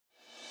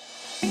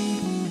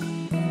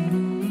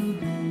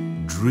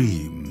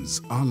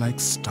Dreams are like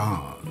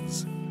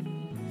stars.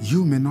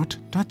 You may not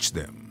touch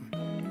them,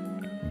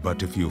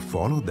 but if you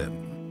follow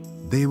them,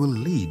 they will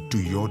lead to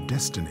your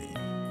destiny.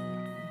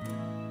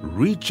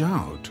 Reach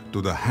out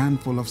to the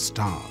handful of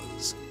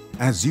stars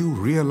as you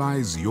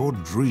realize your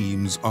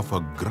dreams of a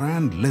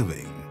grand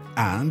living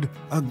and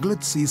a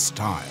glitzy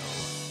style.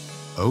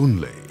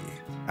 Only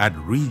at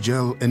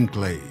Rigel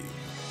Enclave.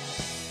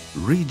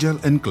 Rigel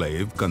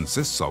Enclave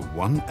consists of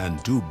 1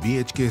 and 2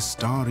 BHK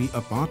starry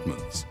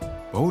apartments,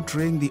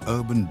 portraying the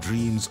urban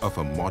dreams of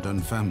a modern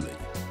family.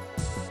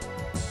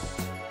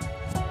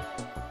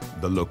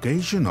 The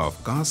location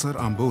of Kasar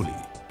Amboli,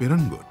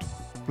 Pirangut,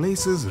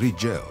 places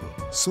Rigel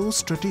so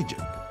strategic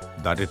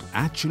that it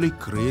actually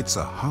creates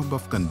a hub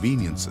of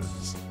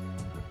conveniences.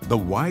 The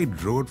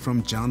wide road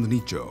from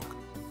Chandni Chowk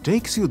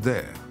takes you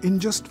there in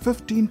just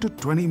 15 to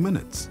 20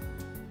 minutes.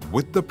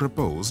 With the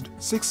proposed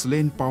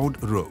 6-lane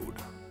paved road,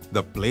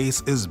 the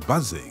place is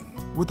buzzing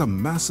with a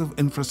massive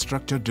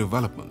infrastructure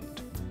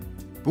development.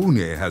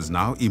 Pune has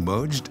now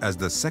emerged as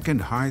the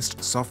second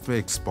highest software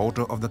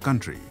exporter of the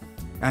country,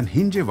 and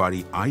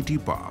Hinjewadi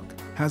IT Park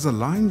has a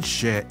lion's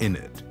share in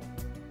it.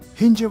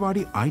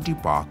 Hinjewadi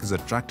IT Park is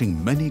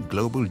attracting many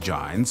global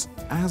giants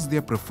as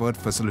their preferred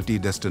facility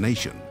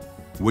destination,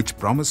 which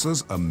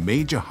promises a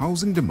major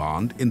housing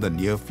demand in the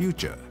near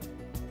future.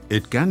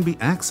 It can be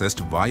accessed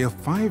via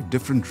 5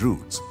 different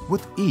routes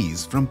with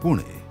ease from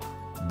Pune.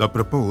 The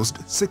proposed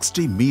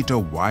 60-meter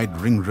wide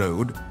ring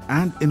road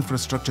and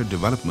infrastructure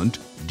development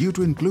due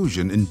to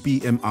inclusion in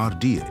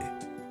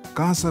PMRDA,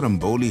 Kasar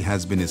Amboli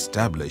has been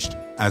established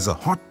as a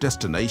hot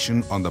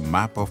destination on the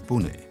map of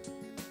Pune.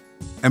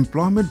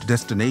 Employment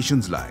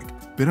destinations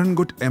like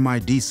Pirangut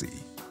MIDC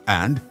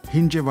and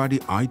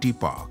Hinjewadi IT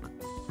Park,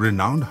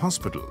 renowned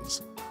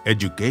hospitals,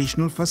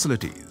 educational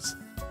facilities,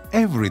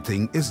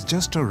 everything is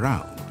just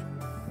around.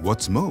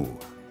 What's more,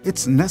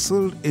 it's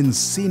nestled in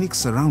scenic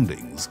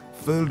surroundings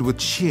filled with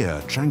sheer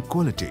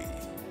tranquility.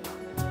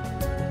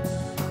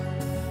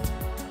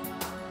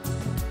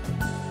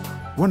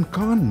 One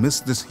can't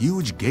miss this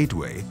huge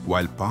gateway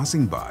while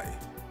passing by.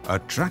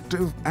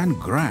 Attractive and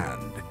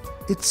grand,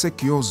 it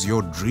secures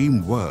your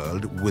dream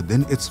world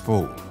within its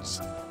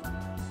folds.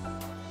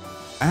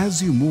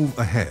 As you move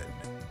ahead,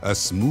 a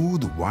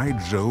smooth,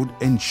 wide road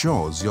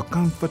ensures your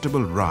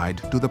comfortable ride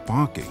to the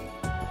parking.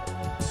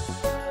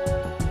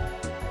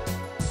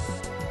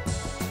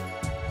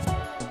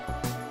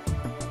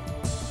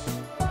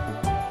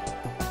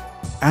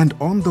 And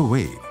on the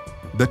way,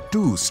 the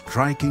 2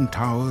 striking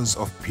towers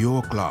of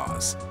pure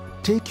class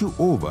take you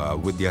over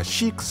with their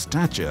chic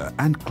stature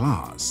and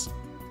class.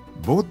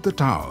 Both the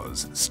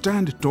towers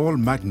stand tall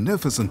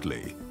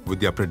magnificently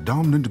with their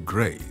predominant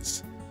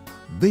grace.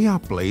 They are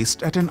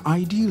placed at an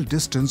ideal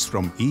distance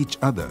from each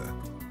other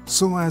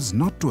so as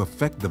not to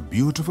affect the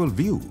beautiful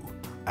view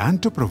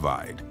and to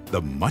provide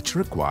the much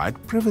required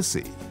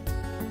privacy.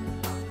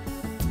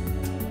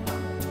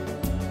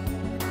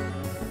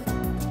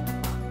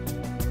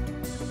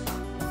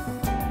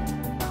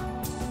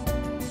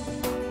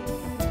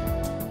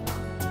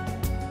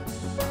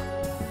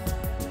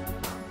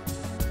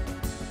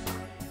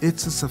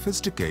 It's a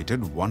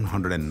sophisticated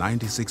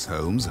 196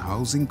 homes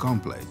housing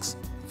complex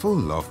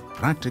full of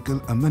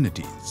practical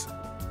amenities.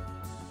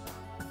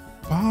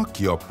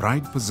 Park your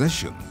pride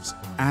possessions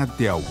at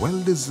their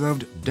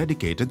well-deserved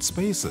dedicated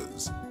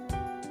spaces.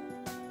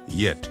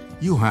 Yet,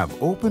 you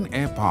have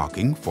open-air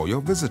parking for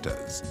your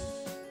visitors.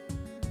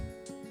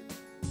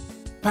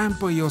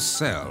 Pamper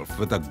yourself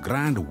with a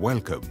grand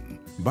welcome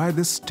by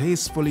this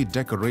tastefully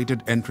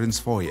decorated entrance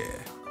foyer.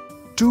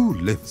 2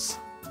 lifts,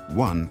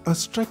 1 a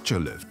structure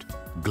lift,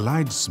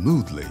 glide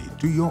smoothly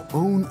to your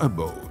own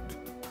abode.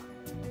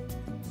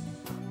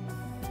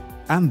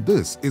 And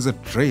this is a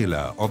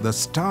trailer of the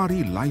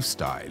starry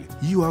lifestyle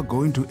you are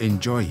going to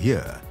enjoy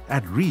here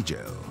at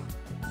Rigel.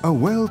 A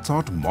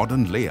well-thought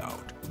modern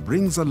layout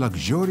brings a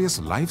luxurious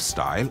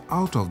lifestyle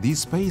out of these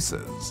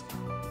spaces.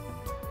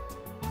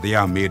 They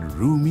are made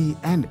roomy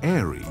and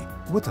airy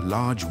with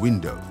large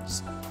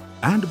windows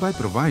and by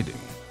providing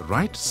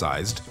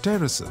right-sized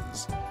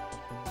terraces.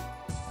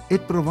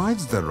 It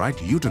provides the right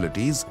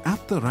utilities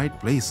at the right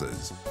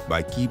places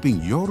by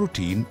keeping your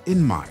routine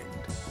in mind.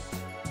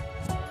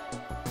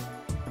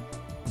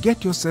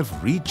 Get yourself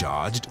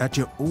recharged at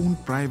your own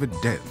private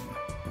den.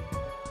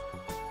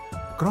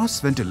 Cross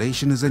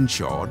ventilation is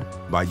ensured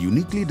by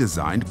uniquely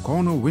designed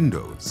corner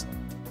windows.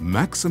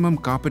 Maximum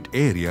carpet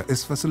area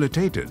is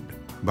facilitated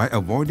by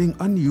avoiding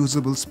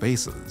unusable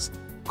spaces.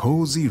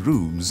 Cozy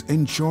rooms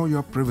ensure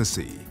your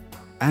privacy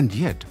and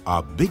yet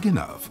are big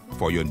enough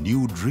for your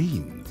new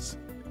dreams.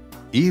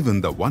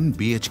 Even the 1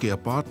 BHK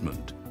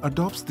apartment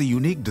adopts the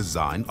unique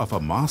design of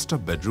a master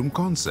bedroom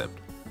concept,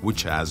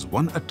 which has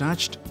 1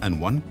 attached and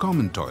 1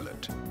 common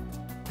toilet.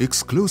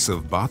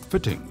 Exclusive bath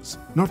fittings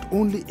not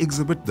only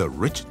exhibit the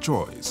rich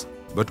choice,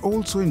 but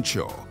also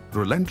ensure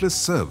relentless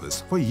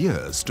service for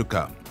years to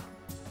come.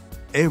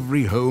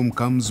 Every home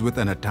comes with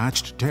an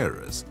attached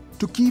terrace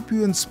to keep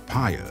you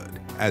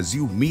inspired as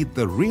you meet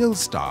the real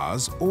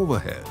stars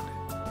overhead.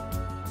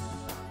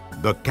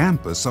 The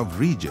campus of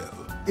Rigel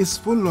is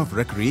full of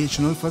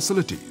recreational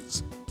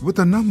facilities with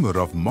a number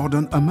of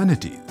modern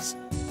amenities.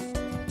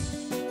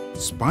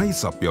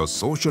 Spice up your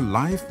social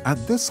life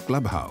at this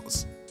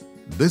clubhouse.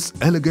 This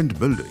elegant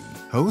building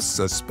hosts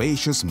a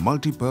spacious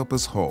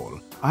multi-purpose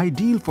hall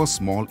ideal for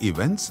small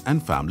events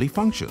and family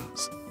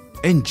functions.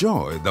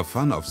 Enjoy the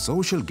fun of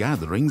social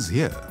gatherings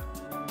here.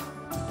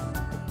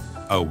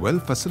 A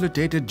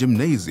well-facilitated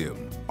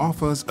gymnasium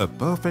offers a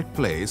perfect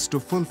place to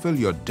fulfill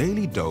your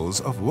daily dose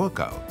of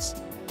workouts.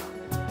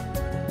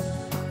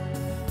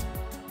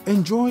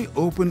 Enjoy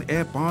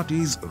open-air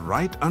parties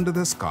right under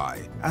the sky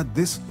at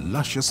this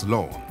luscious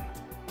lawn.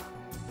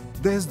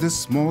 There's this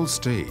small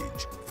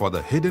stage for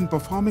the hidden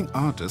performing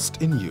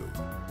artist in you.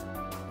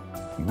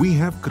 We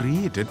have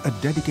created a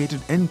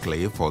dedicated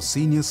enclave for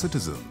senior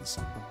citizens.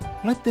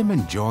 Let them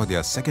enjoy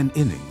their second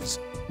innings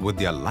with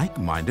their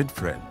like-minded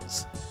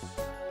friends.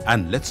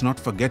 And let's not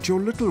forget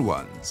your little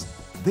ones.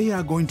 They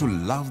are going to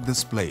love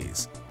this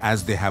place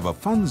as they have a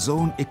fun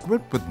zone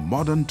equipped with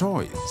modern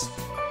toys.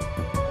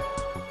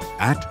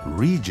 At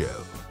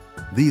Rigel,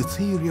 the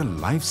ethereal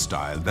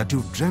lifestyle that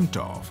you've dreamt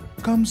of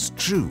comes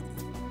true.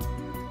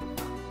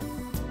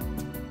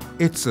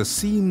 It's a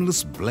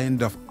seamless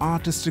blend of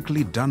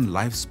artistically done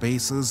life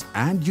spaces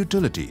and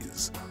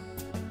utilities.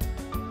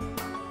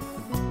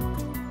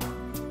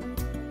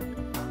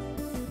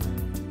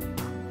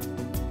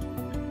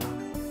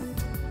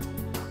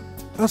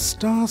 A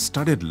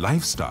star-studded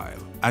lifestyle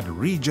at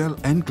Rigel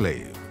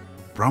Enclave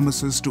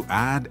promises to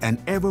add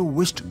an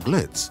ever-wished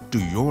glitz to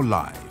your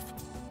life.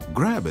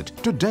 Grab it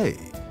today.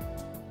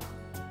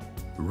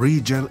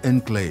 Rigel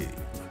Enclave.